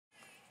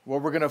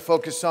What we're going to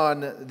focus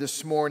on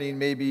this morning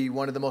may be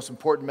one of the most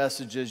important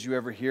messages you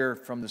ever hear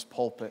from this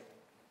pulpit.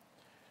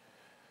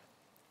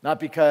 Not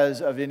because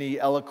of any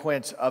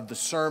eloquence of the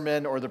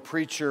sermon or the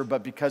preacher,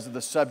 but because of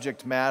the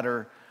subject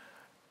matter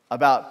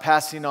about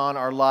passing on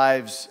our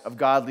lives of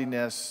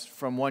godliness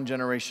from one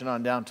generation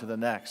on down to the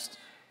next.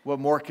 What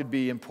more could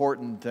be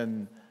important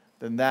than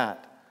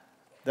that?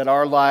 That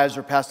our lives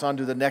are passed on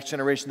to the next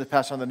generation, that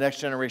pass on the next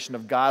generation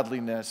of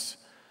godliness,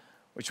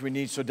 which we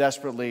need so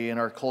desperately in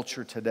our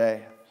culture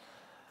today.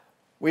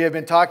 We have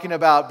been talking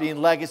about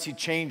being legacy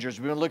changers.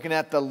 We've been looking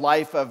at the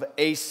life of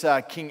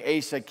Asa,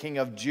 king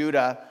of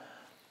Judah,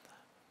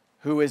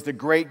 who is the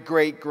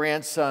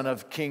great-great-grandson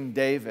of King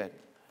David.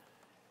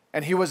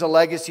 And he was a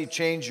legacy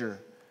changer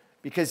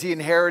because he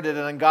inherited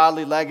an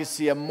ungodly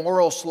legacy, a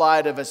moral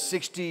slide of a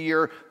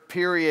 60-year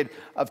period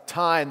of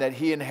time that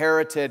he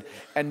inherited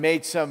and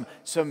made some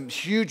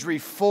huge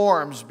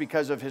reforms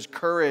because of his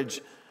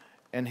courage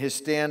and his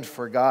stand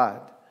for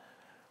God.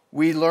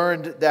 We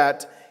learned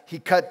that he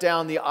cut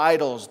down the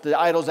idols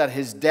that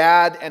his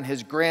dad and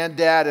his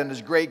granddad and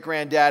his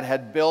great-granddad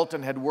had built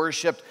and had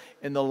worshipped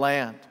in the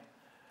land.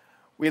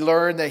 We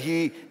learned that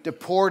he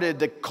deported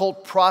the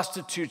cult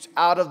prostitutes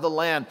out of the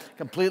land,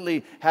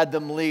 completely had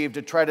them leave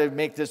to try to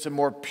make this a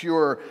more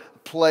pure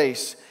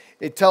place.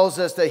 It tells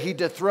us that he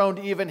dethroned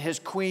even his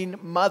queen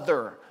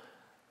mother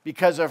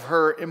because of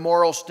her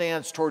immoral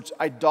stance towards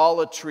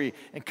idolatry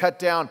and cut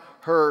down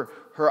her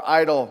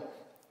idol.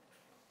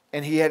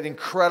 And he had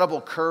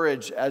incredible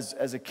courage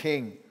as a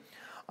king.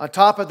 On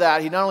top of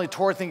that, he not only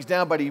tore things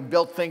down, but he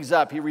built things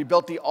up. He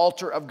rebuilt the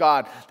altar of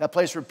God, that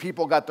place where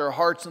people got their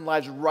hearts and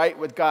lives right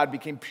with God,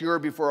 became pure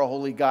before a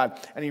holy God.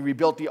 And he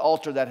rebuilt the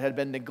altar that had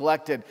been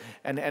neglected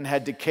and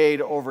had decayed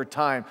over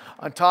time.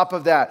 On top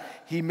of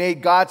that, he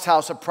made God's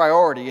house a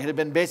priority. It had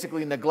been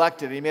basically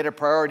neglected. He made it a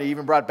priority. He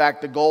even brought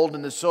back the gold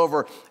and the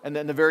silver and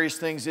then the various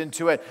things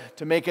into it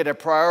to make it a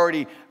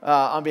priority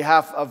on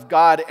behalf of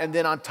God. And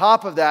then on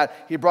top of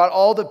that, he brought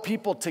all the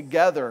people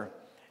together.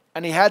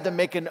 And he had to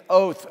make an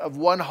oath of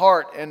one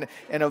heart and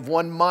of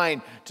one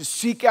mind to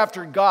seek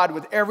after God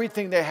with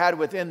everything they had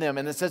within them.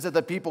 And it says that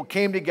the people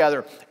came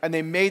together and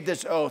they made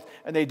this oath.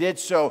 And they did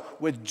so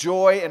with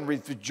joy and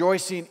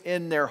rejoicing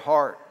in their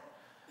heart.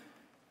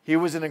 He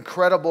was an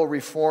incredible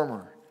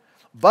reformer.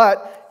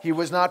 But he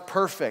was not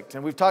perfect.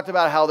 And we've talked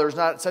about how there's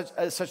not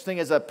such thing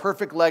as a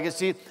perfect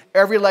legacy.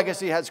 Every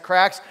legacy has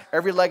cracks.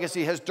 Every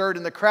legacy has dirt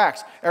in the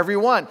cracks. Every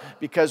one,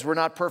 because we're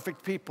not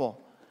perfect people.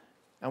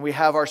 And we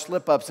have our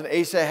slip-ups. And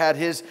Asa had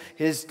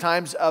his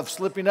times of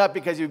slipping up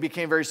because he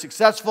became very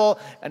successful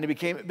and he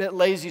became a bit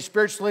lazy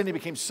spiritually and he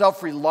became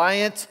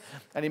self-reliant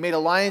and he made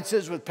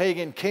alliances with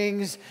pagan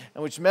kings,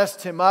 and which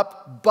messed him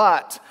up.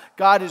 But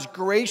God is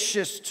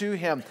gracious to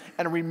him,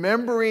 and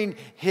remembering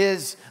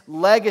his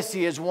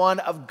legacy is one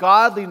of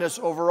godliness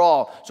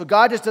overall. So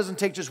God just doesn't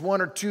take just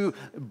one or two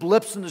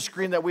blips in the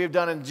screen that we have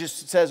done and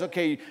just says,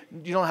 okay,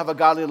 you don't have a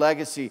godly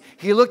legacy.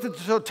 He looked at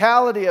the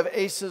totality of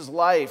Asa's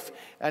life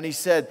and he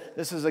said,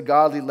 this is a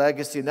godly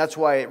legacy. And that's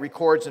why it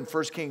records in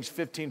 1 Kings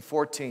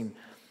 15:14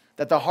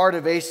 that the heart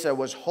of Asa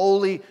was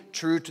wholly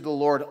true to the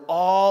Lord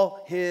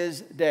all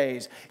his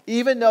days.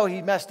 Even though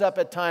he messed up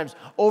at times,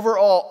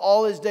 overall,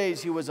 all his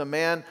days, he was a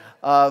man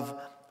of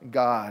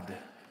God.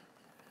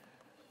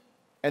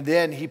 And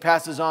then he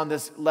passes on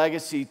this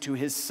legacy to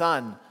his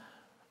son,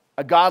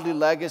 a godly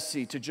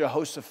legacy to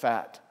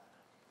Jehoshaphat.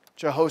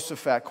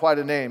 Jehoshaphat, quite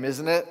a name,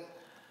 isn't it?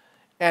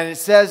 And it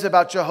says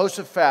about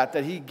Jehoshaphat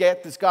that he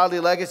get this godly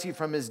legacy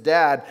from his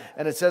dad.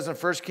 And it says in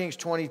 1 Kings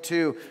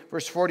 22,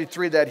 verse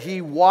 43, that he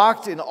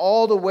walked in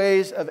all the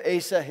ways of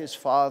Asa his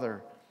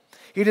father.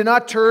 He did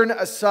not turn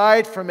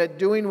aside from it,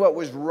 doing what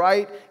was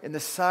right in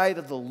the sight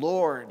of the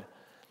Lord.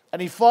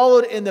 And he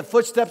followed in the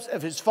footsteps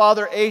of his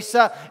father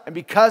Asa. And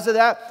because of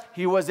that,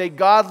 he was a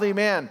godly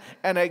man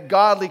and a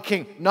godly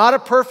king. Not a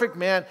perfect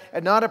man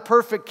and not a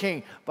perfect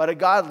king, but a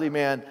godly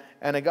man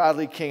and a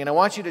godly king. And I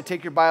want you to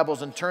take your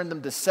Bibles and turn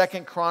them to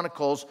 2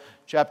 Chronicles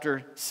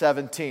chapter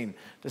 17.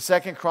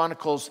 To 2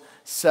 Chronicles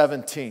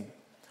 17.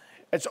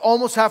 It's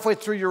almost halfway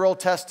through your Old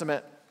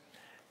Testament.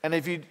 And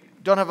if you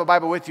don't have a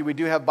Bible with you, we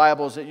do have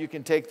Bibles that you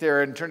can take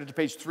there and turn it to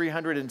page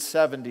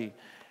 370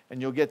 and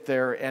you'll get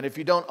there. And if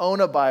you don't own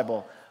a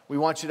Bible, we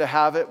want you to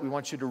have it. We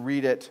want you to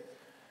read it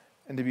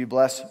and to be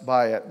blessed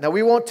by it. Now,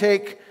 we won't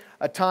take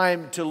a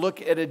time to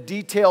look at a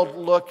detailed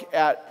look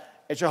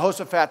at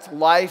Jehoshaphat's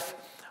life.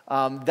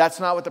 That's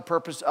not what the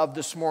purpose of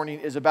this morning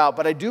is about.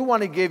 But I do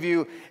want to give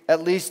you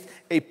at least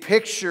a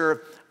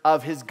picture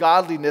of his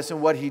godliness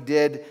and what he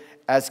did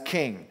as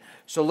king.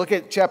 So look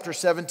at chapter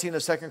 17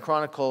 of 2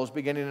 Chronicles,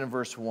 beginning in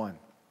verse 1.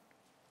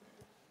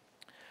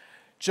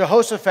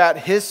 Jehoshaphat,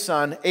 his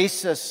son,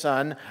 Asa's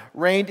son,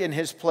 reigned in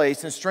his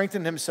place and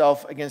strengthened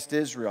himself against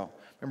Israel.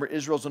 Remember,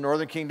 Israel's the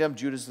northern kingdom,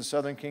 Judah's the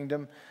southern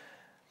kingdom.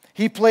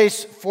 He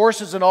placed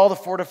forces in all the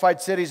fortified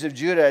cities of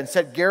Judah and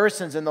set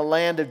garrisons in the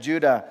land of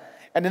Judah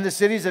and in the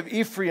cities of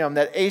Ephraim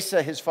that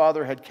Asa his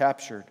father had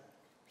captured.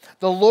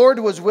 The Lord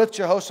was with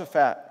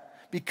Jehoshaphat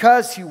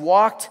because he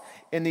walked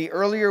in the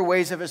earlier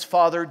ways of his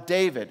father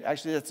David.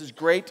 Actually, that's his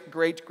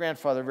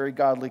great-great-grandfather, very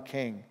godly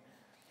king.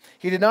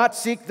 He did not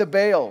seek the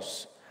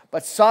Baals,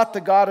 but sought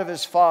the God of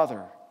his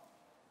father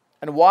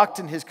and walked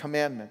in his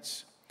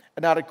commandments,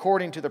 and not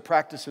according to the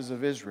practices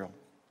of Israel.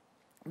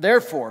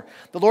 Therefore,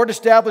 the Lord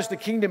established the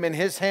kingdom in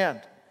his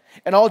hand,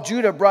 and all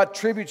Judah brought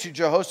tribute to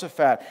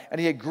Jehoshaphat, and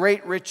he had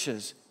great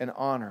riches and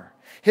honor.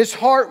 His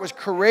heart was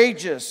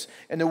courageous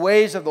in the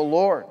ways of the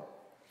Lord.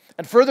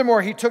 And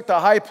furthermore, he took the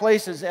high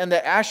places and the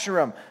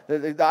Asherim,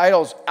 the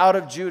idols, out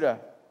of Judah.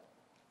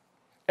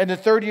 In the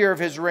 3rd year of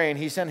his reign,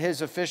 he sent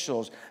his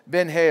officials,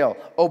 Ben-Hail,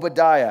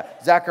 Obadiah,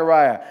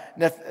 Zechariah,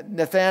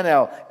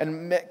 Nathanael,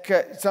 and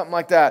Micah, something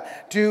like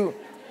that, to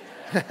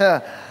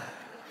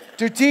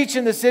teach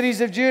in the cities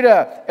of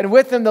Judah, and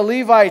with them the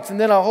Levites, and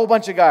then a whole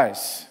bunch of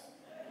guys.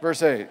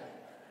 Verse 8.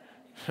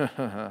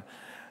 And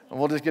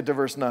we'll just get to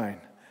verse 9.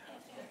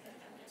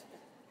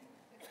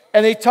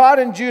 And they taught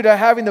in Judah,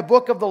 having the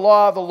book of the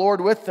law of the Lord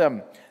with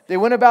them. They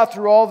went about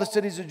through all the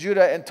cities of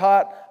Judah and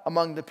taught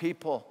among the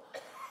people.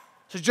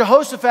 So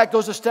Jehoshaphat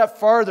goes a step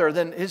farther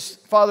than his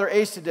father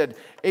Asa did.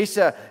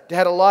 Asa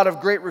had a lot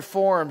of great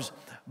reforms,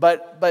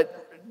 but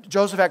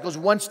Jehoshaphat goes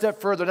one step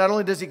further. Not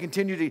only does he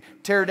continue to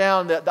tear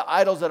down the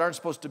idols that aren't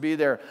supposed to be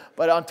there,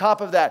 but on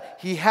top of that,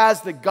 he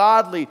has the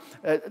godly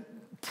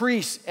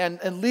priests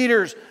and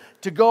leaders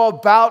to go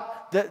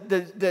about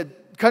the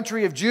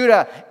country of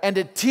Judah and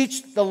to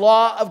teach the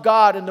law of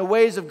God and the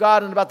ways of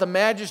God and about the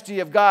majesty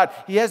of God.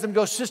 He has them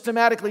go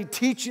systematically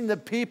teaching the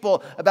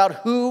people about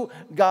who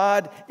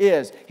God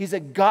is. He's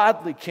a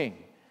godly king,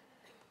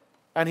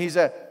 and he's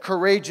a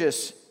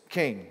courageous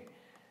king,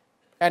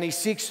 and he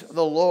seeks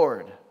the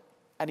Lord,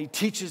 and he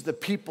teaches the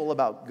people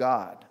about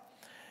God.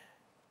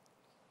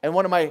 And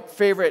one of my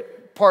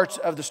favorite parts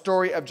of the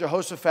story of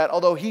Jehoshaphat,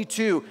 although he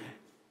too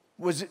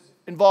was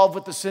involved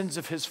with the sins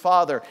of his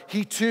father,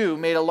 he too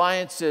made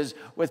alliances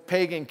with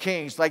pagan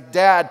kings, like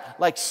dad,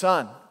 like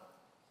son.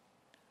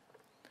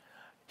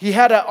 He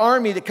had an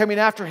army that coming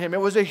after him.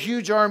 It was a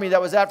huge army that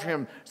was after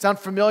him. Sound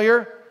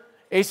familiar?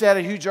 Asa had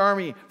a huge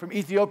army from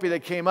Ethiopia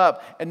that came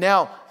up, and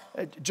now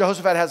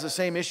Jehoshaphat has the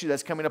same issue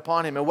that's coming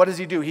upon him. And what does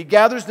he do? He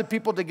gathers the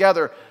people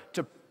together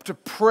to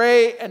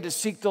pray and to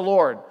seek the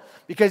Lord,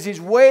 because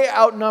he's way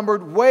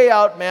outnumbered, way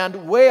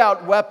outmanned, way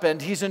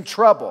outweaponed. He's in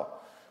trouble.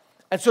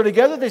 And so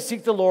together they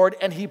seek the Lord,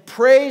 and he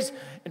prays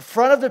in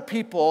front of the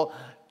people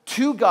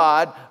to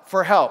God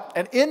for help.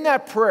 And in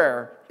that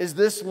prayer is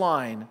this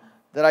line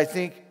that I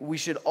think we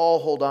should all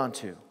hold on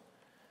to.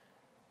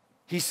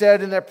 He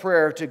said in that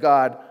prayer to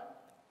God,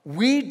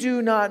 "We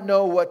do not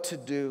know what to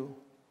do,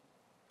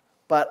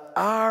 but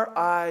our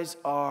eyes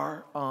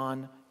are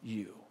on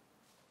you."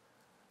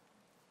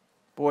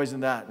 Boy, isn't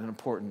that an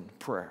important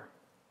prayer?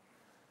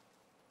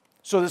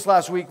 So this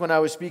last week when I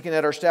was speaking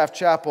at our staff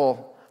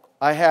chapel,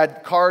 I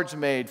had cards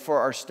made for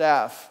our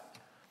staff.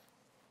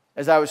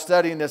 As I was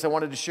studying this, I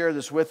wanted to share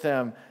this with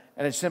them,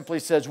 and it simply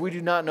says, "We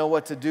do not know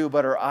what to do,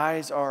 but our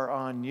eyes are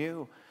on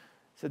you."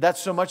 So that's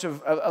so much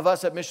of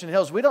us at Mission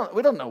Hills. We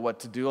don't know what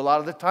to do a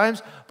lot of the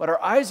times, but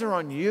our eyes are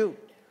on you.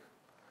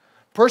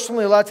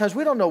 Personally, a lot of times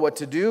we don't know what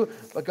to do,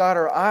 but God,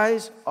 our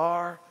eyes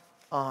are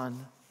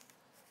on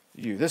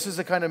you. This is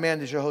the kind of man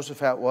that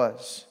Jehoshaphat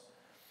was.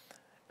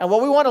 And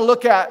what we want to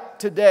look at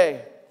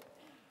today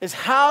is,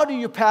 how do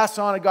you pass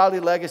on a godly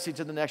legacy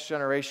to the next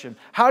generation?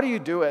 How do you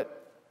do it?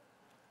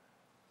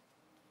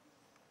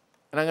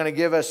 And I'm going to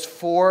give us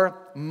 4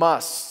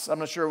 musts. I'm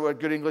not sure what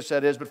good English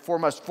that is, but 4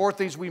 musts. 4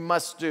 things we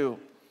must do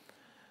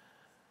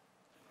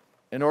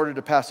in order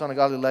to pass on a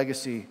godly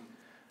legacy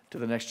to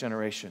the next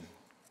generation.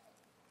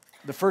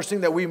 The first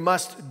thing that we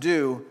must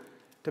do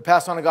to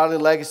pass on a godly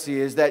legacy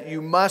is that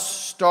you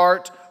must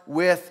start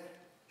with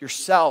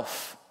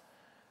yourself.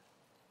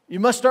 You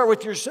must start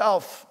with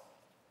yourself.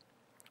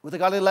 With a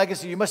godly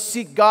legacy, you must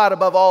seek God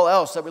above all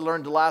else, that we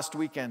learned last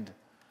weekend.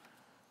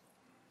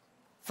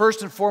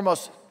 First and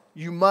foremost,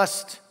 you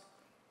must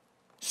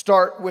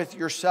start with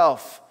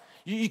yourself.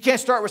 You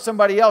can't start with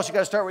somebody else. You got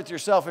to start with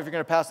yourself if you're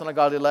going to pass on a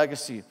godly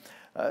legacy.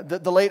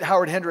 The late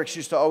Howard Hendricks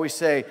used to always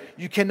say,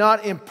 "You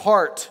cannot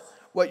impart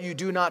what you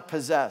do not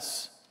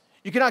possess."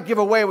 You cannot give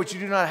away what you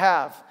do not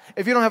have.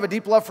 If you don't have a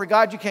deep love for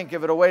God, you can't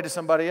give it away to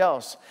somebody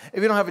else.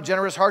 If you don't have a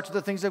generous heart to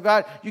the things of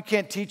God, you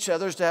can't teach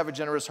others to have a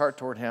generous heart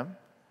toward Him.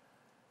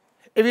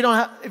 If you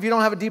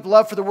don't have a deep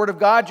love for the Word of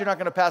God, you're not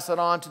going to pass that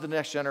on to the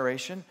next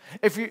generation.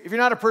 If you're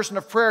not a person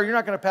of prayer, you're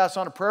not going to pass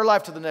on a prayer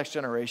life to the next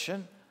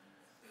generation.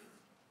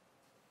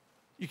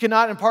 You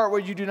cannot impart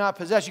what you do not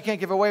possess. You can't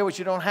give away what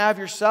you don't have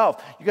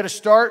yourself. You got to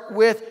start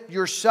with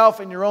yourself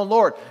and your own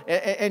Lord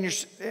and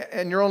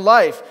your own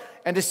life,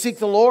 and to seek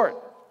the Lord,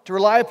 to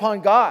rely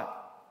upon God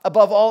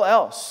above all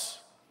else.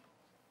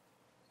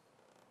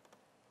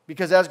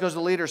 Because as goes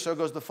the leader, so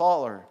goes the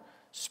follower,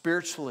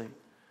 spiritually.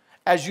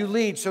 As you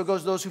lead, so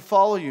goes those who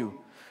follow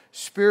you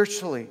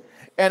spiritually.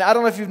 And I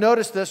don't know if you've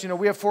noticed this,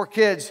 we have 4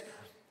 kids.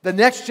 The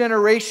next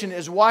generation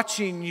is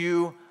watching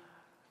you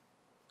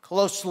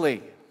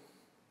closely.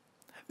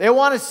 They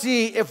want to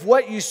see if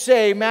what you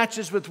say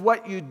matches with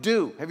what you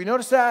do. Have you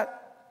noticed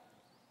that?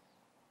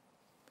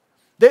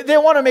 They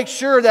want to make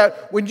sure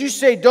that when you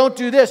say don't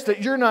do this,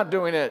 that you're not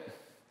doing it.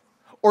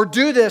 Or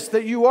do this,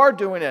 that you are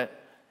doing it.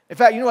 In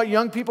fact, you know what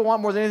young people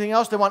want more than anything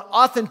else? They want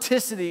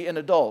authenticity in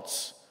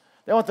adults.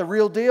 They want the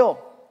real deal.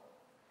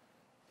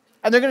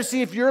 And they're going to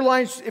see if your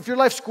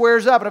life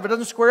squares up. And if it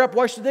doesn't square up,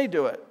 why should they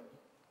do it?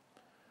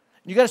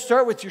 You got to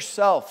start with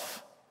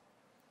yourself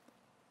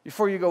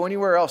before you go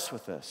anywhere else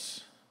with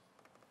this.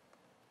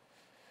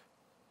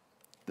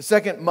 The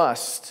second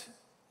must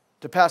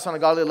to pass on a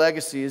godly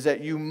legacy is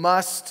that you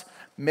must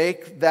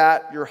make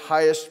that your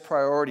highest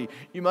priority.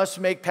 You must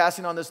make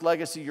passing on this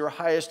legacy your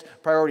highest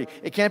priority.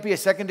 It can't be a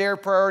secondary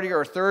priority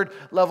or a third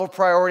level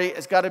priority.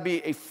 It's got to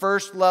be a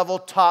first level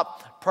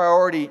top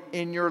priority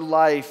in your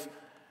life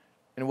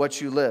and what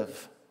you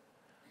live,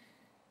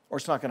 or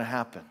it's not going to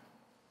happen.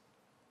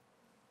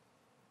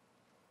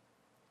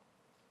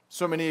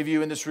 So many of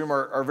you in this room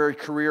are very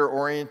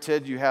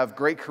career-oriented. You have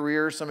great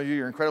careers. Some of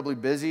you are incredibly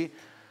busy.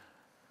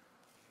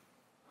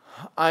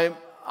 I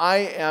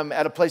am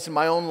at a place in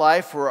my own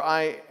life where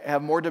I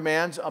have more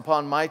demands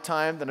upon my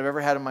time than I've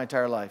ever had in my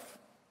entire life.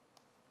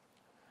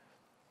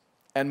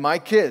 And my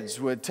kids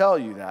would tell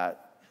you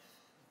that,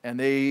 and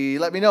they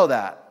let me know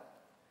that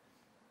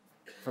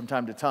from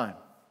time to time,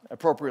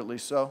 appropriately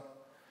so.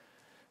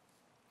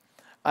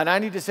 And I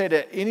need to say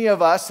to any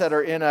of us that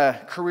are in a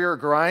career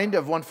grind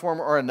of one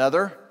form or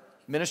another,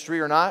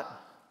 ministry or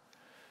not,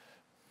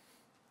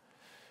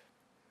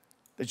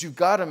 that you've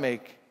got to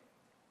make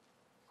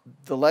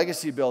the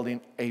legacy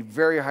building a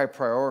very high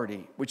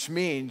priority, which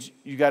means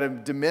you got to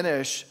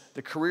diminish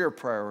the career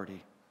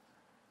priority.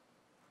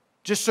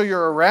 Just so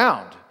you're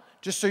around,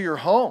 just so you're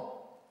home.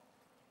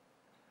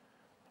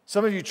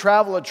 Some of you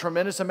travel a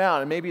tremendous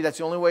amount, and maybe that's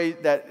the only way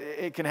that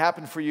it can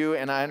happen for you,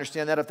 and I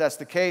understand that if that's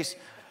the case.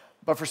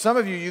 But for some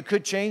of you, you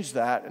could change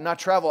that and not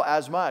travel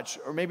as much,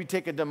 or maybe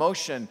take a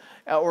demotion,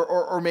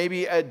 or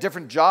maybe a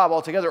different job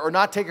altogether, or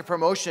not take a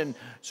promotion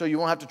so you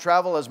won't have to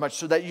travel as much,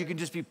 so that you can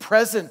just be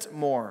present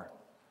more.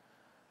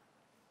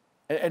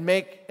 And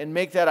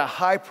make that a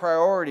high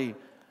priority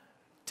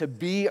to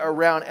be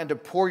around and to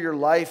pour your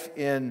life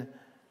in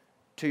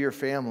to your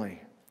family.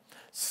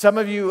 Some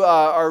of you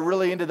are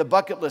really into the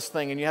bucket list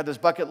thing, and you have this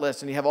bucket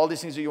list, and you have all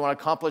these things that you want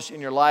to accomplish in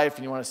your life,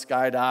 and you want to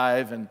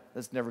skydive, and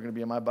that's never going to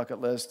be on my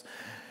bucket list.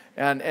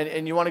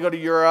 And you want to go to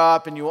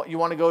Europe, and you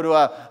want to go to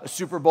a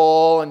Super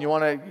Bowl, and you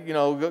want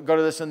to go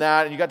to this and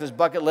that, and you got this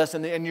bucket list,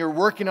 and you're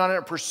working on it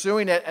and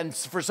pursuing it, and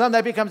for some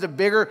that becomes a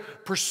bigger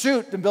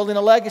pursuit than building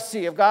a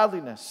legacy of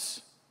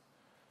godliness.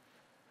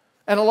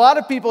 And a lot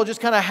of people just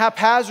kind of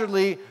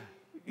haphazardly,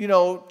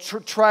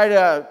 try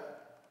to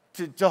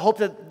hope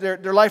that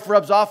their life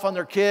rubs off on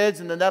their kids,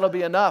 and then that'll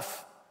be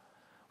enough,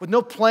 with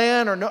no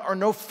plan or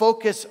no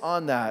focus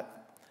on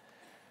that.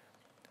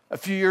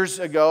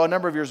 A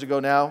number of years ago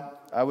now,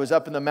 I was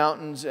up in the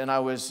mountains, and I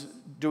was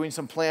doing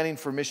some planning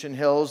for Mission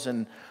Hills,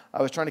 and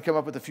I was trying to come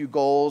up with a few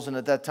goals, and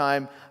at that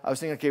time, I was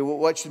thinking, okay, well,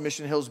 what should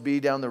Mission Hills be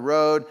down the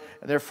road?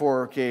 And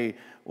therefore, okay,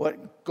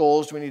 what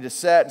goals do we need to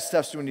set and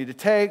steps do we need to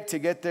take to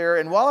get there?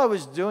 And while I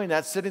was doing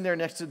that, sitting there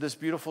next to this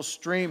beautiful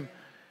stream,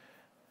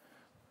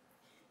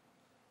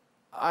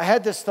 I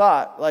had this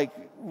thought, like,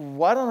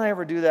 why don't I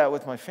ever do that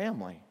with my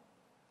family?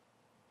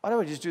 Why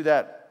don't I just do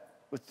that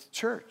with the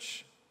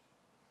church?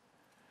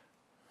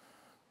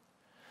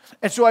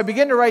 And so I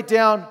began to write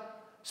down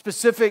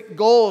specific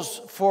goals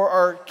for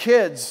our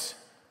kids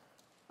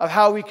of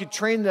how we could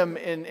train them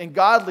in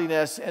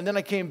godliness. And then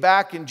I came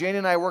back, and Jane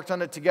and I worked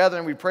on it together,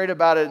 and we prayed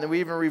about it, and then we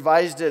even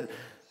revised it.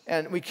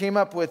 And we came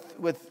up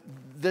with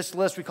this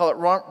list. We call it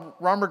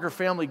Romberger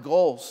Family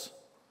Goals.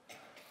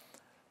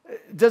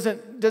 It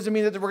doesn't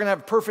mean that we're going to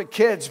have perfect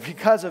kids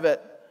because of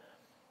it.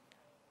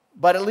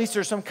 But at least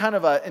there's some kind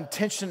of a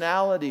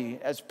intentionality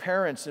as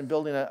parents in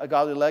building a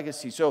godly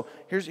legacy. So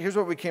here's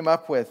what we came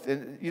up with.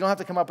 And you don't have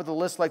to come up with a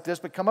list like this,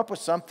 but come up with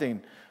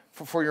something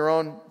for your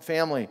own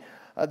family.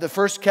 The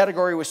first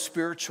category was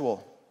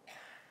spiritual.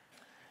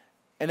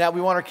 And that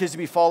we want our kids to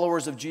be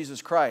followers of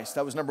Jesus Christ.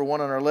 That was number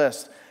one on our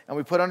list. And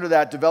we put under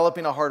that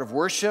developing a heart of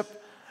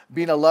worship,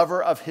 being a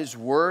lover of His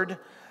Word,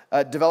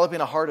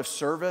 developing a heart of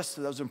service.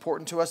 That was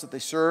important to us, that they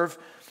serve.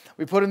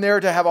 We put in there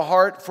to have a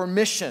heart for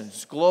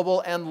missions,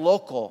 global and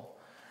local.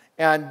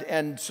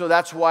 And so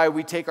that's why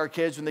we take our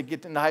kids when they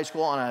get into high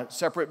school on a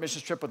separate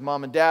mission trip with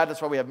mom and dad.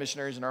 That's why we have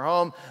missionaries in our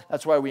home.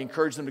 That's why we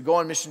encourage them to go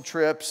on mission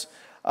trips.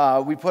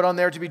 We put on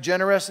there to be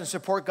generous and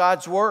support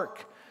God's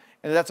work.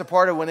 And that's a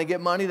part of when they get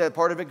money, that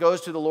part of it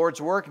goes to the Lord's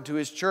work and to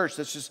His church.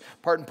 That's just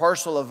part and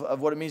parcel of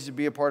what it means to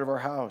be a part of our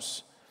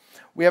house.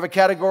 We have a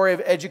category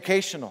of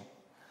educational,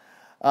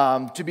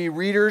 to be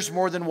readers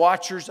more than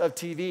watchers of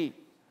TV,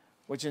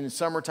 which in the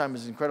summertime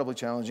is incredibly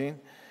challenging.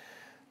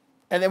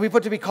 And then we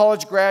put to be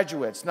college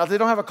graduates. Now, if they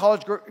don't have a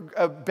college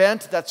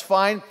bent, that's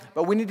fine,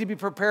 but we need to be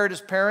prepared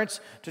as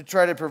parents to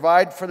try to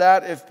provide for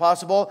that if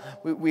possible.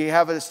 We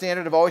have a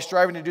standard of always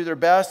striving to do their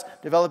best,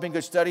 developing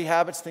good study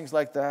habits, things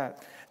like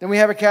that. Then we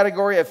have a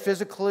category of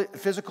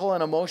physical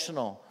and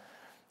emotional.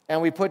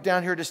 And we put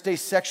down here to stay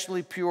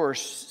sexually pure,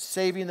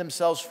 saving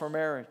themselves for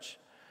marriage.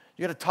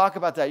 You got to talk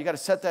about that. You got to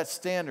set that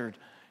standard.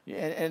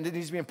 and it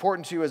needs to be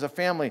important to you as a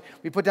family.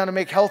 We put down to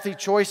make healthy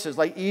choices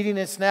like eating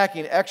and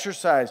snacking,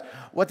 exercise,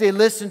 what they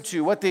listen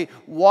to, what they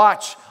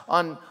watch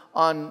on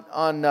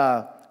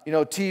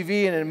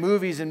TV and in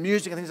movies and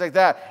music and things like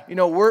that.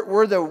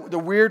 We're the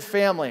weird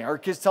family. Our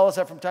kids tell us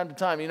that from time to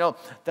time,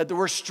 that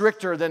we're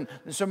stricter than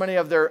so many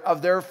of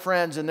their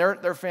friends and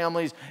their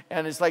families.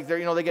 And it's like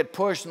they get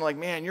pushed and like,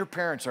 man, your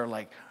parents are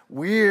like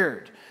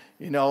weird,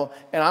 And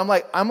I'm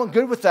like, I'm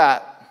good with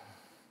that.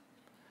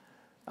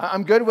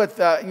 I'm good with,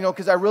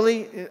 because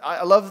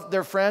I love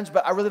their friends,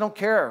 but I really don't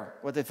care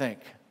what they think.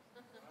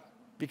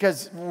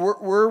 Because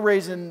we're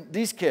raising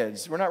these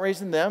kids. We're not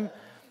raising them.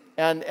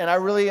 And I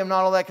really am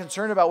not all that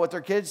concerned about what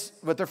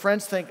their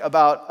friends think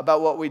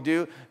about what we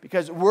do,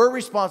 because we're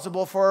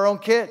responsible for our own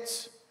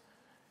kids.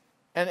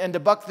 And to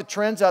buck the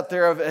trends out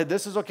there of hey,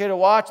 this is okay to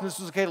watch, and this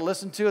is okay to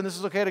listen to, and this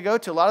is okay to go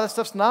to. A lot of that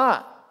stuff's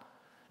not.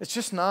 It's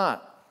just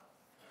not.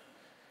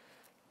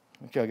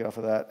 Okay, I'll get off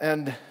of that.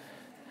 And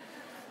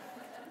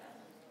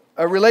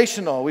a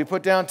relational, we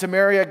put down to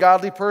marry a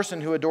godly person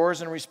who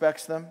adores and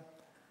respects them,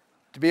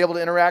 to be able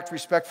to interact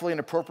respectfully and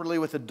appropriately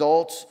with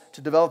adults,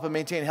 to develop and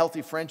maintain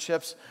healthy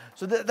friendships.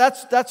 So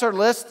that's our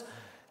list.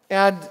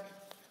 And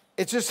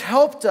it's just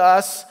helped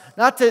us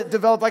not to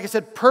develop, like I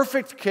said,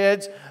 perfect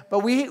kids, but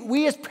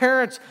we as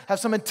parents have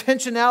some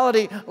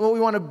intentionality in what we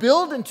want to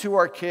build into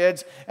our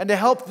kids and to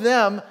help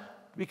them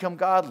become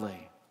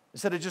godly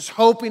instead of just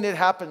hoping it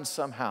happens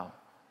somehow.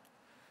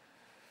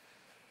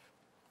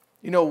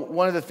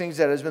 One of the things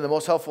that has been the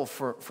most helpful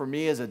for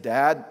me as a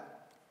dad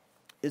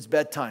is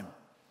bedtime.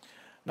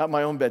 Not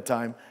my own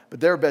bedtime, but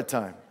their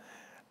bedtime.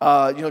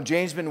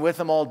 Jane's been with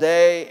them all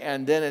day,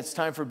 and then it's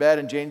time for bed,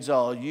 and Jane's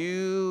all,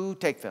 you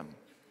take them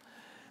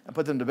and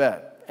put them to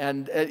bed.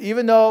 And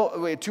even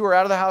though two are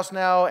out of the house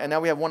now, and now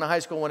we have one in high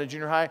school, one in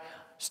junior high,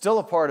 still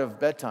a part of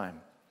bedtime.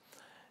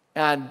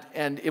 And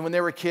when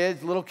they were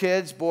kids, little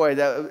kids, boy,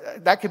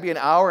 that could be an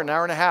hour and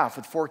a half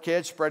with 4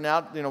 kids spreading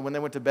out, when they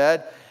went to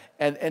bed.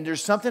 And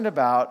there's something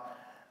about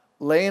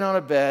laying on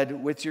a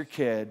bed with your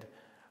kid,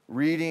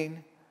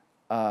 reading,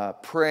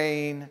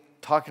 praying,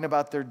 talking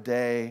about their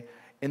day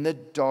in the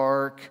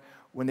dark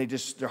when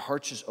their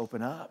hearts just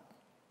open up.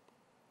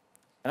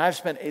 And I've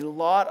spent a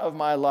lot of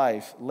my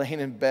life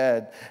laying in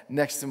bed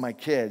next to my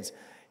kids,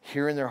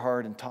 hearing their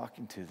heart and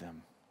talking to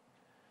them.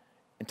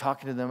 And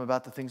talking to them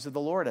about the things of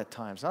the Lord at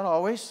times. Not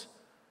always,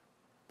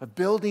 but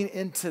building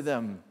into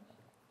them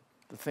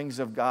the things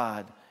of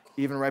God,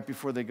 even right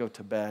before they go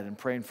to bed, and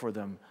praying for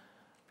them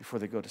before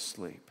they go to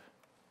sleep.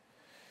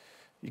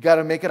 You got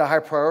to make it a high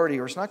priority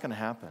or it's not going to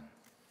happen.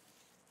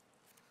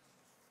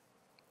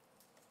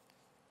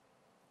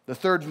 The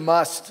third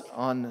must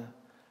on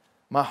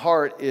my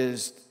heart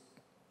is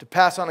to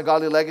pass on a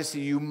godly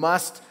legacy. You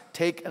must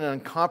take an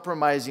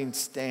uncompromising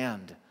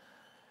stand.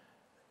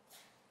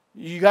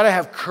 You got to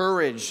have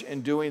courage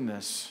in doing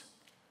this.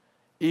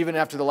 Even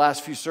after the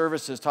last few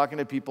services, talking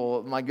to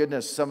people, my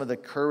goodness, some of the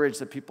courage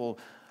that people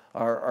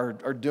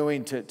are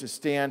doing to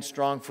stand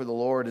strong for the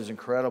Lord is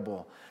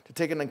incredible. To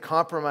take an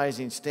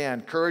uncompromising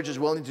stand. Courage is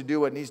willing to do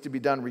what needs to be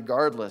done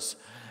regardless.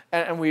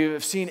 And we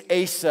have seen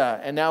Asa,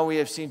 and now we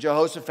have seen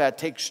Jehoshaphat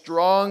take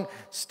strong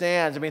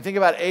stands. I mean, think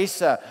about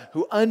Asa,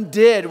 who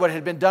undid what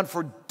had been done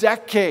for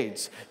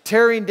decades,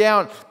 tearing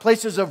down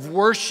places of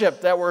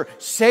worship that were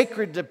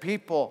sacred to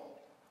people,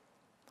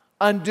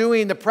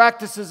 undoing the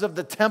practices of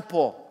the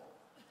temple,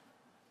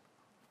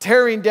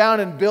 tearing down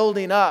and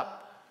building up.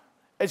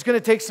 It's going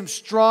to take some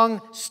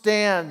strong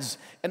stands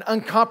and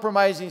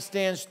uncompromising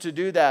stands to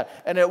do that,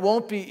 and it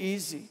won't be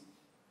easy.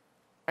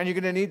 And you're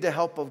going to need the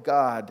help of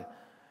God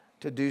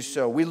to do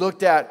so. We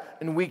looked at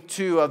in week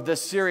 2 of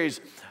this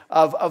series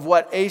of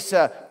what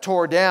Asa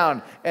tore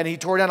down, and he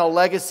tore down a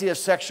legacy of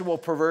sexual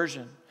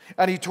perversion,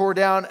 and he tore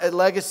down a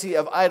legacy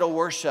of idol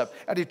worship,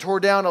 and he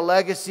tore down a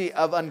legacy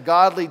of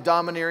ungodly,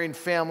 domineering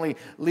family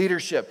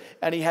leadership,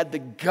 and he had the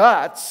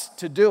guts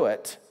to do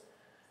it,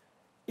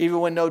 even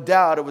when no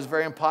doubt it was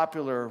very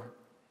unpopular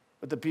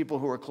with the people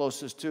who were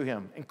closest to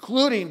him,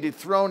 including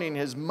dethroning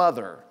his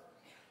mother.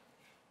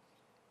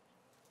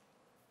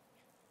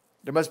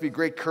 There must be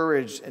great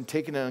courage in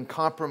taking an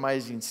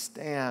uncompromising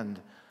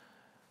stand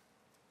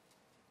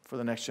for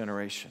the next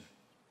generation.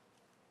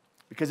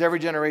 Because every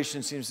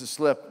generation seems to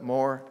slip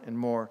more and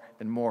more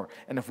and more.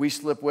 And if we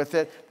slip with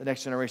it, the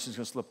next generation is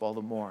going to slip all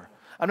the more.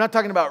 I'm not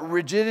talking about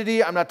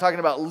rigidity. I'm not talking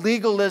about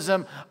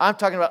legalism. I'm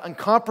talking about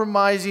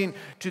uncompromising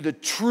to the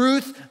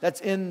truth that's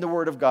in the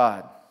Word of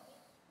God.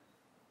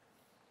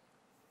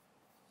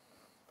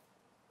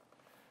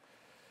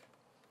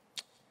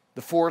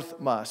 The fourth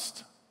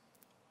must.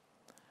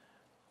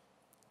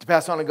 To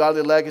pass on a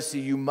godly legacy,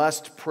 you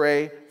must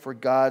pray for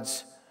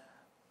God's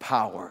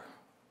power.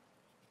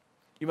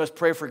 You must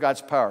pray for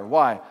God's power.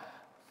 Why?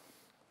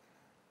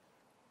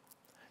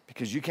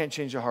 Because you can't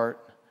change a heart,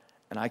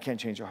 and I can't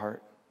change a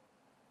heart.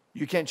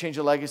 You can't change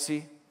a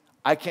legacy.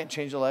 I can't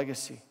change a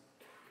legacy.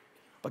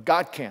 But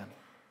God can.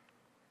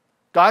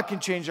 God can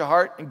change a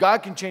heart, and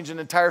God can change an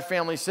entire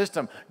family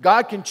system.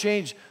 God can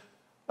change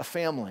a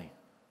family.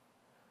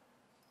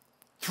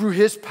 Through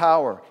His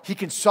power, He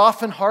can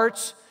soften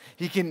hearts,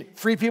 He can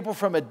free people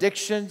from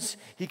addictions.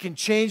 He can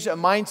change a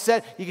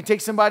mindset. He can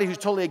take somebody who's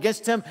totally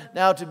against him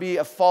now to be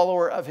a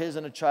follower of his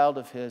and a child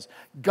of his.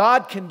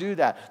 God can do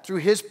that through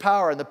his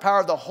power and the power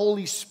of the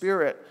Holy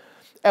Spirit.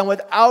 And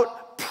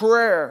without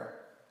prayer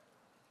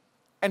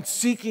and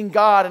seeking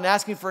God and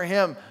asking for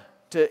him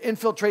to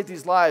infiltrate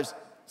these lives,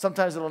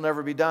 sometimes it'll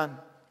never be done.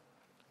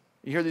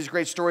 You hear these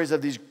great stories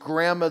of these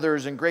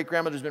grandmothers and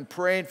great-grandmothers who've been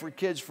praying for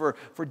kids for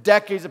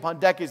decades upon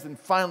decades, and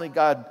finally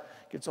God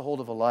gets a hold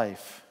of a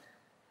life.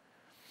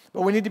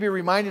 But we need to be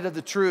reminded of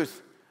the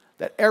truth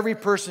that every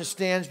person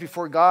stands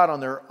before God on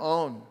their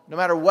own, no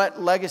matter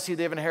what legacy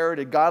they've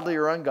inherited, godly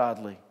or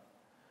ungodly.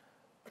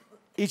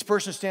 Each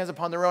person stands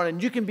upon their own,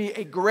 and you can be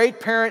a great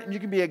parent, and you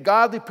can be a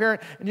godly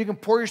parent, and you can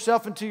pour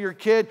yourself into your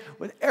kid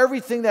with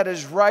everything that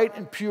is right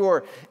and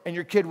pure, and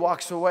your kid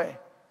walks away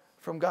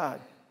from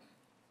God.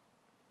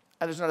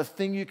 And there's not a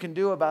thing you can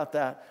do about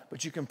that,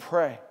 but you can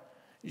pray.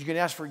 You can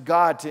ask for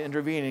God to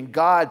intervene and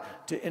God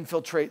to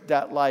infiltrate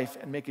that life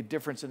and make a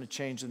difference and a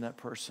change in that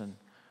person,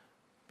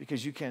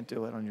 because you can't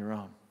do it on your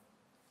own.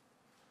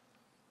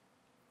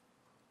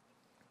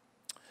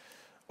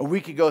 A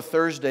week ago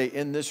Thursday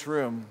in this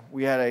room,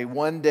 we had a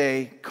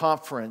one-day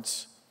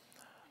conference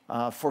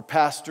for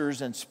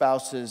pastors and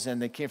spouses,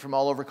 and they came from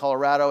all over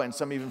Colorado, and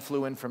some even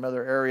flew in from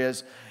other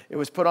areas. It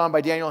was put on by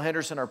Daniel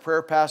Henderson, our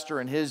prayer pastor,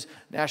 and his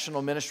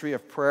national ministry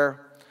of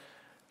prayer.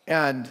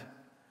 And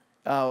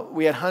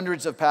we had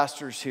hundreds of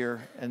pastors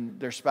here and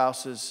their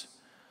spouses.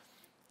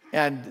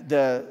 And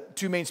the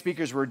two main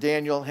speakers were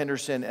Daniel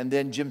Henderson and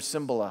then Jim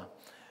Cymbala.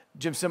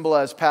 Jim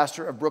Cymbala is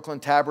pastor of Brooklyn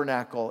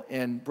Tabernacle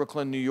in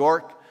Brooklyn, New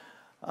York.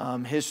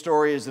 His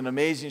story is an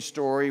amazing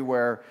story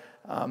where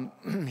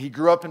he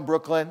grew up in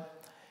Brooklyn.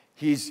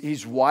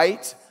 He's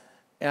white,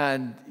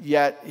 and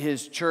yet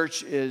his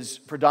church is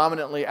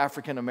predominantly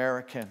African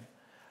American.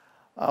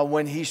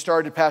 When he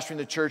started pastoring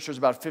the church, there was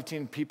about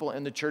 15 people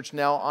in the church.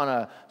 Now on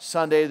a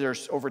Sunday,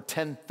 there's over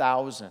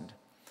 10,000.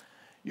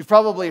 You've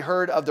probably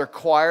heard of their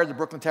choir, the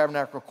Brooklyn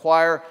Tabernacle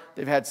Choir.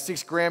 They've had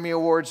 6 Grammy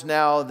Awards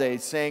now. They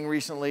sang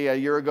recently a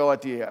year ago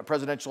at the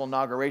presidential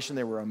inauguration.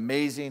 They were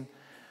amazing.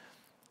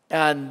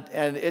 And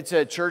it's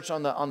a church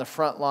on the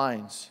front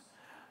lines.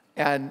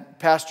 And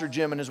Pastor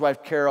Jim and his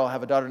wife Carol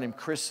have a daughter named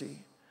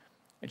Chrissy.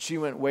 And she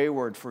went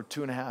wayward for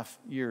 2.5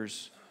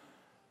 years.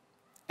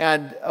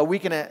 And a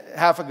week and a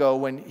half ago,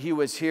 when he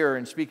was here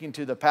and speaking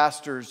to the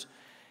pastors,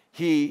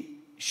 he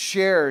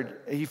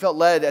felt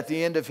led at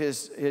the end of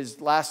his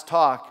last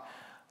talk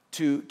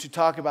to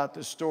talk about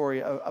the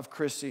story of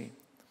Chrissy.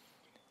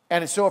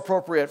 And it's so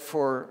appropriate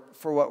for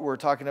what we're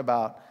talking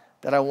about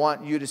that I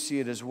want you to see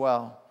it as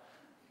well.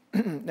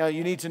 Now,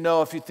 you need to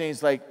know a few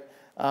things, like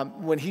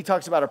when he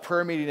talks about a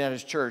prayer meeting at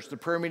his church, the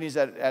prayer meetings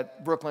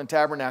at Brooklyn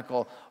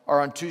Tabernacle are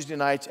on Tuesday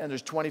nights, and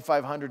there's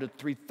 2,500 to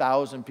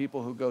 3,000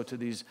 people who go to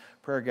these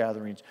prayer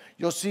gatherings.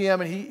 You'll see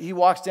him, and he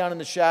walks down in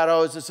the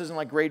shadows. This isn't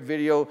like great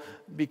video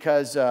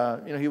because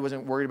he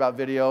wasn't worried about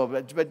video,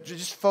 but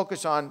just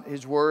focus on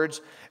his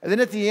words. And then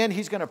at the end,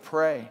 he's going to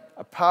pray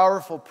a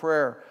powerful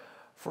prayer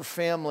for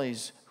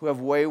families who have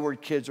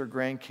wayward kids or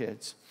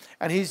grandkids.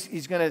 And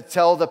he's going to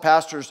tell the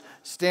pastors,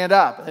 stand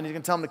up, and he's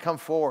going to tell them to come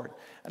forward.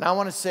 And I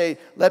want to say,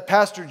 let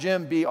Pastor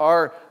Jim be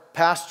our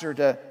pastor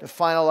to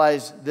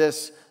finalize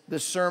this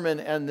sermon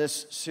and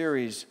this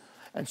series.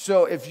 And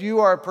so if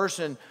you are a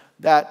person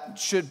that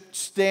should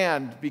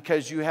stand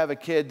because you have a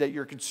kid that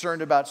you're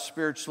concerned about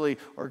spiritually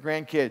or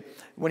grandkid,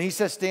 when he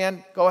says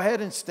stand, go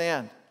ahead and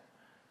stand.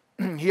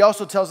 He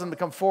also tells them to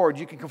come forward.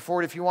 You can come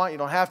forward if you want. You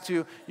don't have to.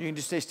 You can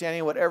just stay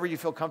standing, whatever you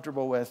feel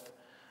comfortable with.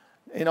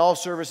 In all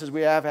services,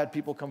 we have had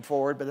people come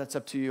forward, but that's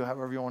up to you,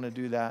 however you want to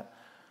do that.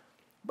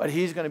 But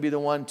he's going to be the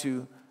one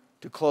to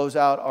close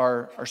out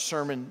our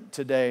sermon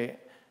today.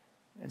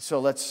 And so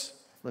let's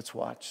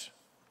watch.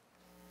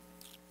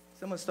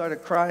 Someone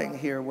started crying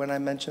here when I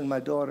mentioned my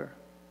daughter.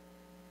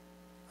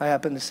 I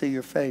happened to see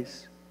your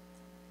face.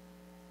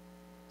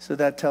 So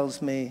that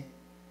tells me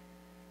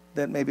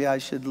that maybe I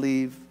should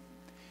leave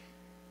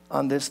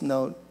on this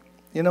note.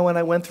 You know, when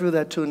I went through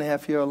that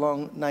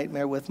 2.5-year-long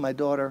nightmare with my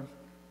daughter,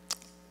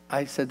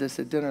 I said this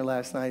at dinner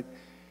last night.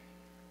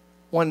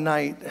 One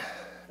night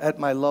at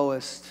my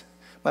lowest,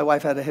 my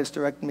wife had a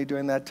hysterectomy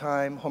during that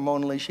time.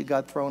 Hormonally, she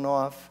got thrown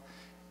off,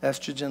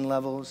 estrogen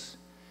levels.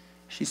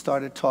 She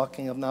started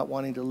talking of not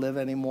wanting to live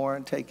anymore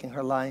and taking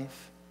her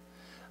life.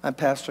 I'm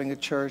pastoring a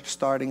church,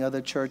 starting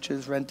other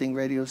churches, renting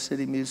Radio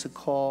City Music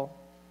Hall.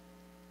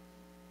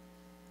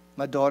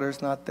 My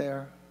daughter's not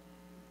there.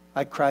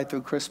 I cried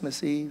through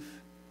Christmas Eve.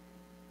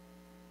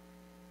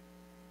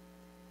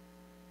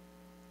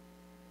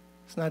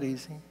 It's not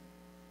easy.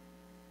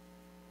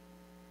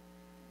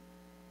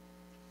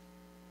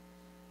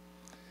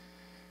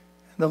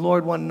 The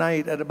Lord one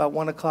night at about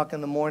 1 o'clock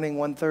in the morning,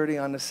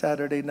 1:30 on a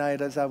Saturday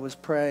night as I was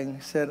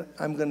praying, said,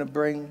 I'm going to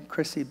bring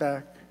Chrissy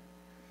back.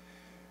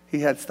 He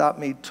had stopped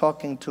me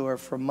talking to her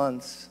for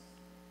months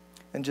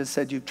and just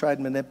said, you've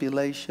tried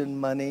manipulation,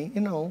 money.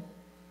 You know,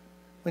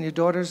 when your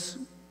daughter's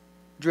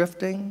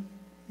drifting,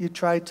 you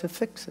try to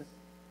fix it.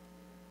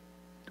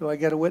 Do I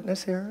get a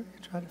witness here?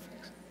 You try to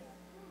fix it.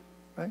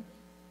 right?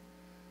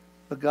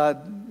 But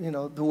God, you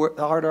know, the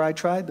harder I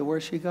tried, the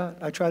worse she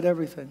got. I tried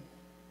everything.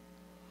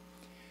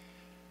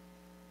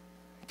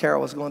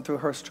 Carol was going through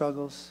her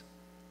struggles.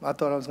 I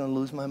thought I was going to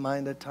lose my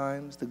mind at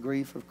times, the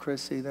grief of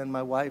Chrissy, then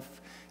my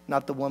wife,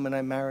 not the woman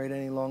I married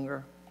any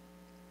longer.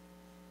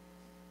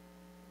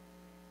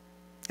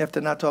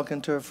 After not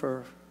talking to her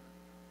for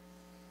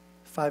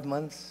 5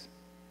 months,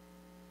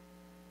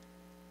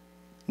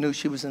 knew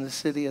she was in the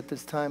city at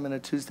this time in a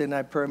Tuesday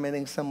night prayer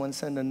meeting. Someone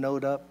sent a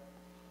note up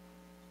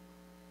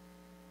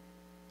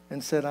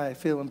and said, I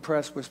feel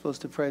impressed. We're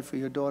supposed to pray for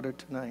your daughter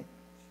tonight.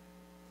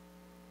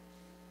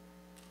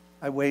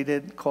 I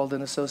waited, called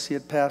an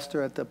associate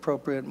pastor at the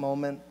appropriate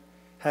moment,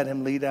 had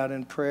him lead out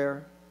in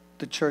prayer.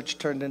 The church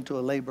turned into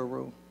a labor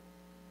room.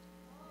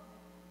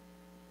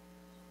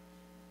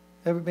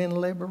 Ever been in a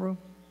labor room?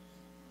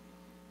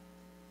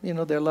 You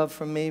know, their love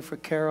for me, for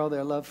Carol,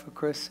 their love for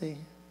Chrissy,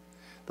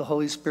 the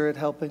Holy Spirit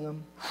helping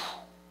them.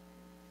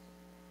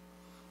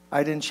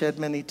 I didn't shed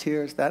many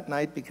tears that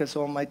night because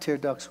all my tear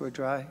ducts were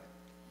dry.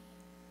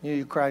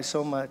 You cry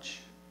so much,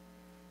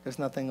 there's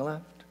nothing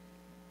left.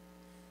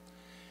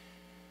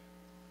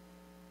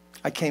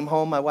 I came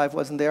home. My wife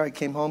wasn't there. I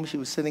came home. She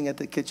was sitting at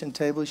the kitchen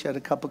table. She had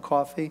a cup of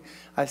coffee.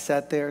 I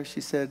sat there.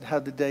 She said,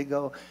 how'd the day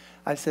go?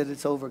 I said,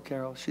 it's over,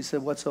 Carol. She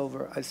said, what's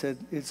over? I said,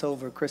 it's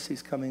over.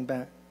 Chrissy's coming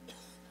back.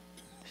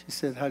 She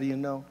said, how do you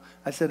know?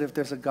 I said, if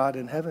there's a God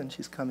in heaven,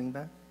 she's coming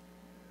back.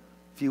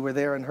 If you were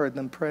there and heard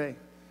them pray,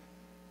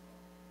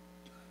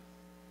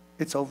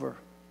 it's over.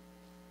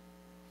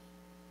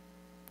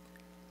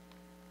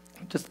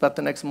 Just about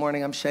the next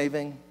morning, I'm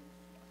shaving.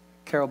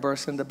 Carol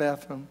bursts in the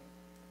bathroom.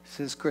 She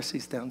says,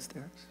 Chrissy's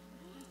downstairs.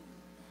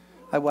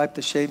 I wiped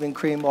the shaving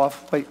cream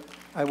off. Wait,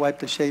 I wiped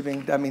the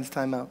shaving, that means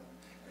time out.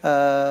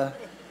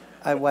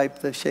 I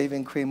wiped the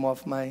shaving cream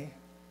off my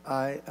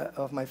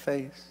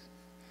face.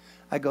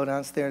 I go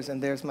downstairs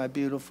and there's my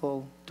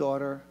beautiful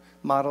daughter,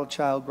 model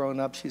child grown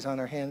up. She's on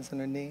her hands and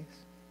her knees,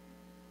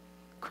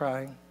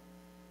 crying.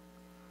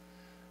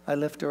 I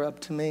lift her up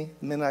to me.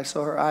 The minute I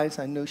saw her eyes,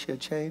 I knew she had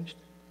changed.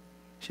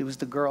 She was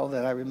the girl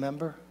that I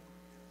remember.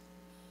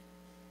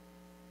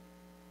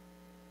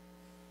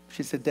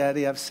 She said,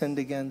 Daddy, I've sinned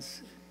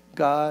against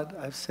God.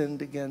 I've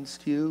sinned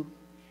against you.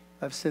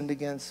 I've sinned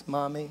against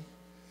Mommy.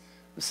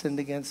 I've sinned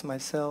against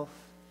myself.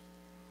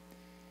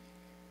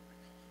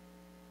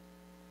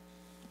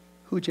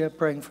 Who'd you have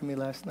praying for me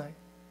last night?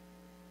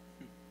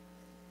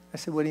 I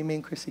said, what do you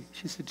mean, Chrissy?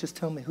 She said, just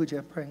tell me, who'd you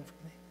have praying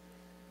for me?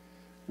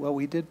 Well,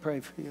 we did pray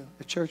for you.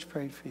 The church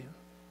prayed for you.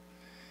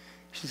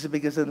 She said,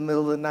 because in the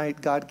middle of the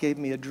night, God gave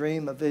me a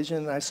dream, a vision,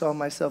 and I saw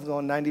myself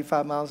going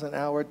 95 miles an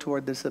hour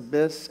toward this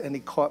abyss, and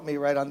he caught me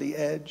right on the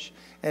edge.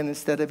 And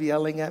instead of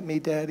yelling at me,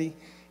 Daddy,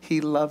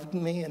 he loved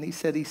me, and he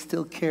said he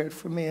still cared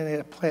for me and had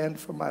a plan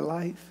for my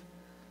life.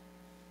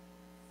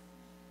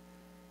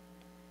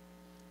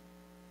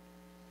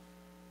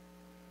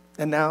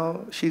 And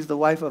now she's the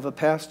wife of a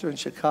pastor in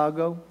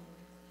Chicago,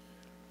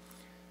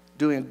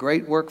 doing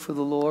great work for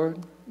the Lord,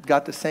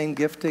 got the same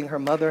gifting her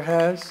mother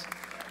has.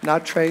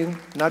 Not trained,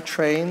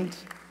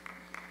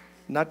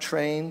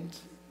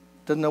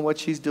 doesn't know what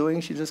she's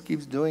doing. She just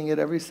keeps doing it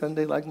every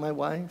Sunday like my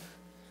wife.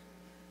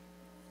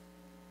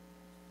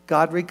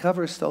 God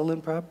recovers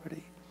stolen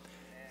property.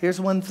 Here's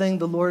one thing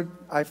the Lord,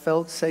 I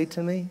felt, say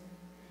to me.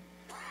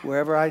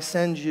 Wherever I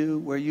send you,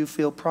 where you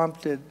feel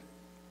prompted,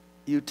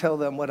 you tell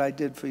them what I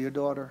did for your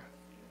daughter.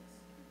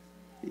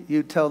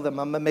 You tell them,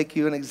 I'm going to make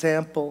you an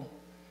example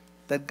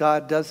that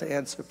God does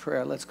answer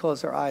prayer. Let's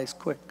close our eyes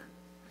quick.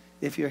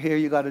 If you're here,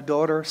 you got a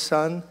daughter,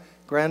 son,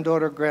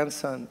 granddaughter,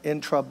 grandson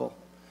in trouble,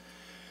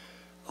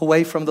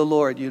 away from the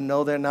Lord. You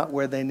know they're not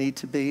where they need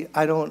to be.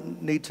 I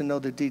don't need to know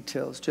the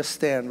details. Just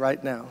stand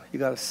right now. You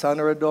got a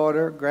son or a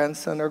daughter,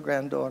 grandson or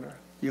granddaughter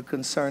you're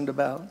concerned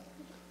about.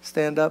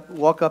 Stand up.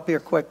 Walk up here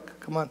quick.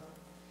 Come on.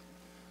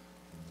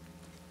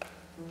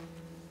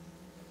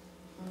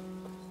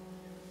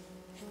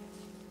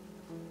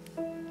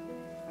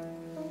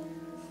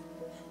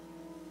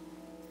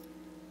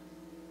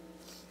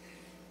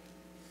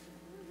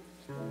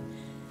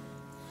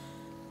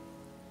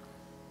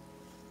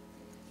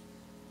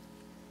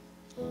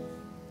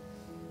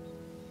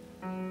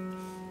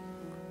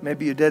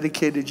 Maybe you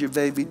dedicated your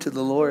baby to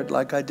the Lord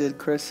like I did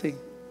Chrissy.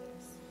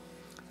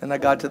 And I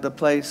got to the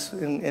place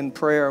in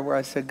prayer where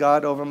I said,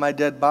 God, over my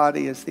dead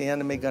body, is the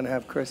enemy going to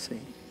have Chrissy?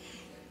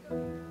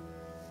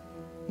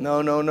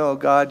 No, no, no,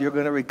 God, you're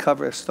going to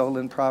recover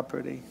stolen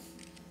property.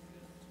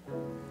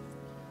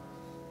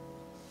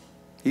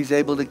 He's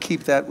able to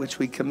keep that which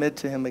we commit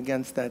to him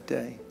against that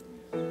day.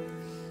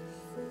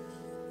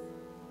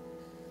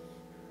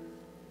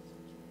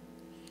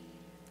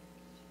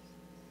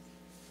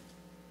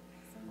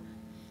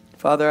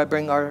 Father, I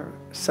bring our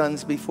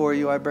sons before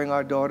you. I bring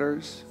our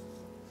daughters.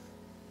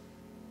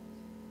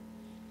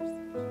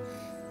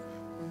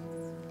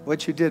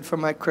 What you did for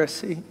my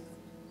Chrissy,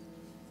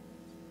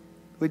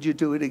 would you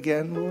do it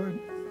again, Lord?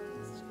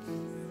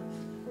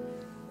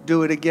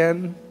 Do it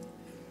again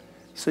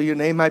so your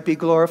name might be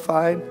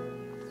glorified.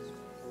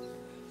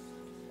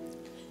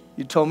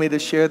 You told me to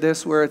share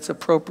this where it's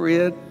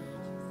appropriate.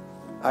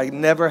 I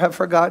never have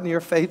forgotten your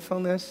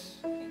faithfulness.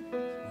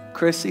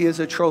 Chrissy is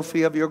a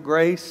trophy of your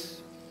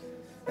grace,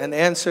 an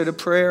answer to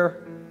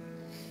prayer.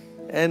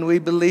 And we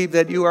believe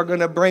that you are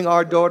going to bring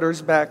our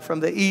daughters back from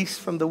the east,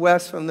 from the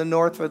west, from the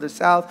north, or the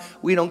south.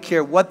 We don't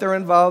care what they're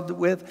involved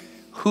with,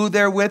 who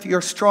they're with.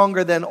 You're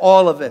stronger than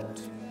all of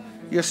it.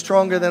 You're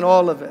stronger than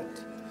all of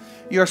it.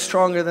 You're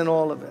stronger than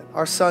all of it.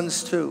 Our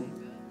sons too.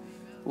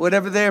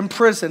 Whatever they're in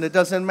prison, it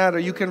doesn't matter.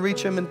 You can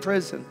reach them in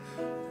prison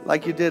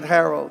like you did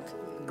Harold,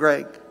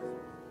 Greg.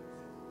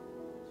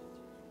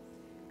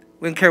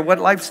 We don't care what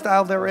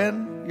lifestyle they're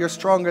in. You're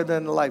stronger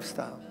than the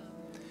lifestyle.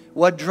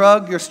 What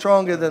drug, you're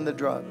stronger than the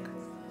drug.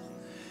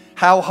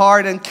 How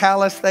hard and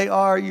callous they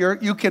are,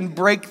 you can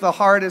break the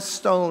hardest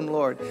stone,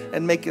 Lord,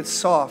 and make it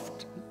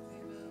soft.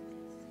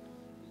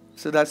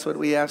 So that's what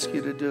we ask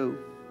you to do.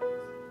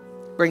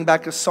 Bring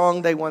back a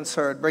song they once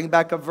heard. Bring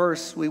back a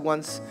verse we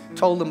once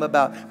told them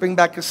about. Bring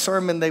back a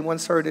sermon they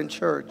once heard in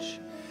church.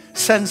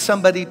 Send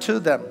somebody to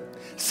them.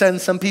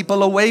 Send some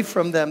people away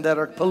from them that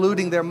are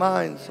polluting their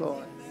minds,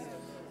 Lord.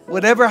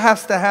 Whatever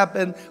has to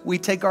happen, we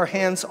take our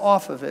hands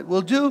off of it.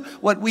 We'll do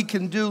what we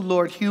can do,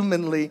 Lord,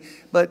 humanly,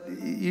 but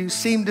you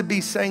seem to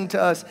be saying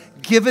to us,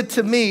 give it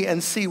to me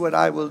and see what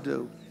I will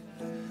do.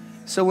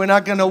 So we're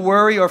not going to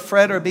worry or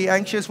fret or be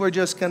anxious. We're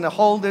just going to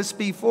hold this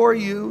before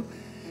you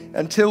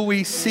until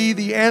we see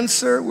the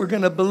answer. We're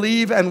going to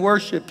believe and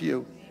worship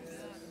you.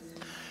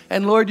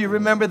 And Lord, you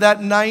remember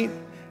that night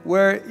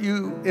where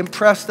you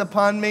impressed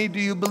upon me,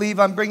 do you believe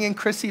I'm bringing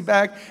Chrissy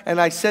back? And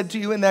I said to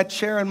you in that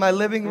chair in my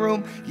living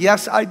room,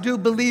 yes, I do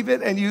believe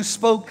it. And you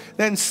spoke,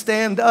 then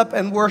stand up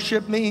and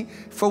worship me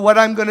for what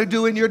I'm going to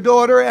do in your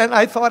daughter. And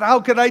I thought, how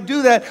could I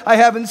do that? I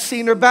haven't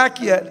seen her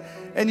back yet.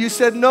 And you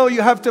said, no,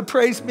 you have to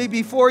praise me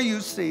before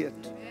you see it.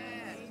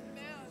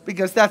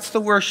 Because that's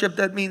the worship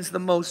that means the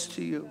most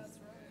to you.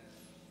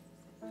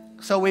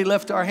 So we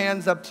lift our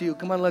hands up to you.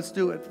 Come on, let's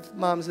do it,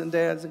 moms and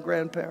dads and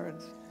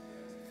grandparents.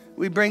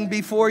 We bring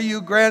before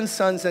you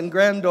grandsons and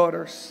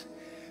granddaughters,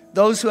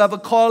 those who have a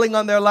calling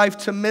on their life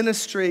to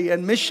ministry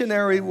and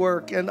missionary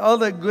work and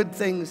other good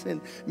things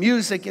in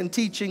music and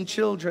teaching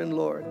children,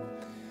 Lord.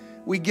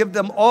 We give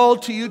them all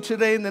to you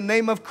today in the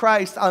name of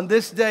Christ. On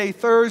this day,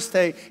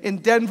 Thursday, in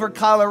Denver,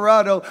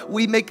 Colorado,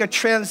 we make a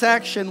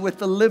transaction with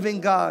the living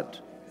God.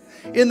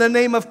 In the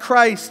name of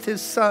Christ,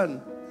 his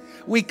Son,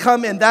 we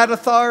come in that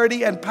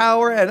authority and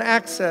power and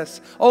access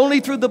only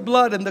through the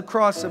blood and the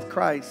cross of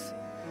Christ.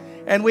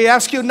 And we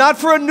ask you not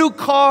for a new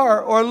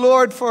car or,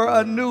 Lord, for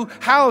a new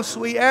house.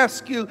 We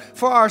ask you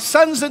for our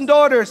sons and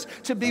daughters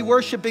to be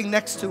worshiping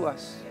next to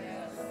us.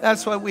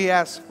 That's what we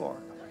ask for.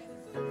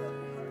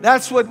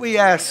 That's what we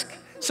ask,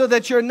 so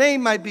that your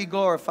name might be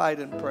glorified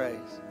and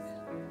praised.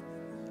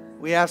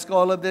 We ask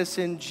all of this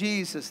in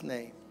Jesus'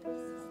 name,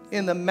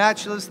 in the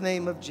matchless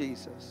name of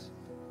Jesus.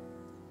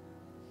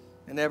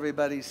 And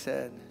everybody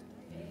said...